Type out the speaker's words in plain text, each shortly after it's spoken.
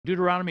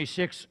Deuteronomy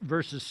 6,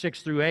 verses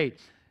 6 through 8,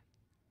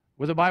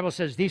 where the Bible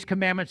says, "These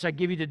commandments I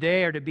give you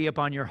today are to be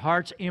upon your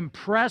hearts.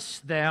 Impress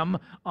them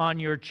on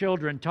your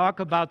children." Talk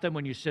about them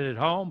when you sit at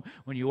home,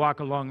 when you walk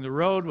along the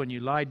road, when you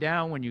lie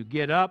down, when you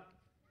get up.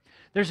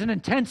 There's an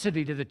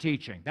intensity to the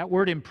teaching. That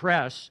word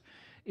impress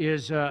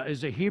is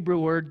a Hebrew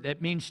word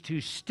that means to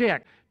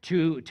stick,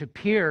 to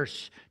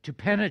pierce, to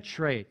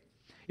penetrate.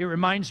 It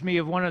reminds me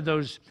of one of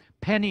those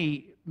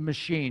penny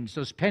machines,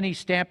 those penny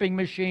stamping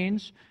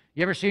machines.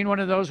 You ever seen one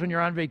of those when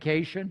you're on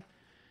vacation?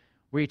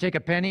 Where you take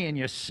a penny and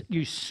you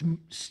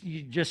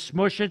just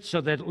smush it so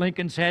that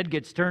Lincoln's head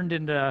gets turned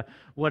into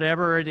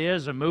whatever it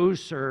is, a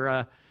moose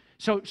or...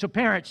 So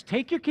parents,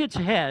 take your kids'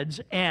 heads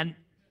and...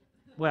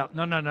 Well,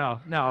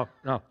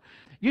 no.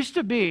 Used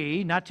to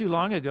be, not too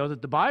long ago,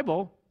 that the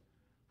Bible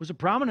was a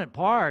prominent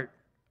part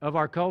of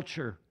our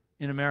culture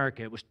in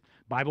America.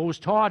 Bible was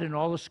taught in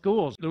all the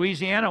schools.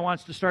 Louisiana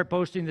wants to start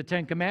posting the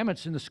Ten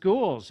Commandments in the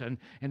schools, and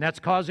that's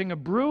causing a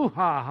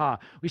brouhaha.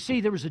 We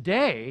see there was a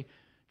day,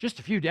 just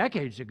a few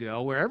decades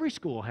ago, where every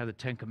school had the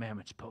Ten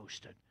Commandments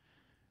posted.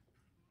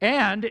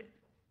 And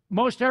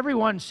most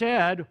everyone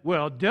said,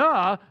 well,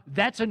 duh,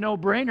 that's a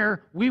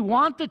no-brainer. We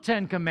want the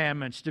Ten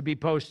Commandments to be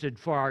posted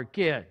for our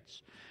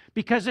kids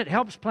because it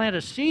helps plant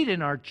a seed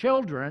in our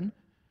children,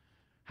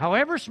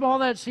 however small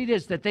that seed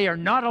is, that they are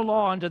not a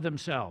law unto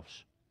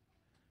themselves.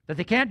 That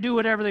they can't do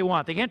whatever they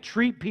want. They can't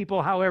treat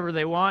people however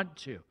they want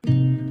to.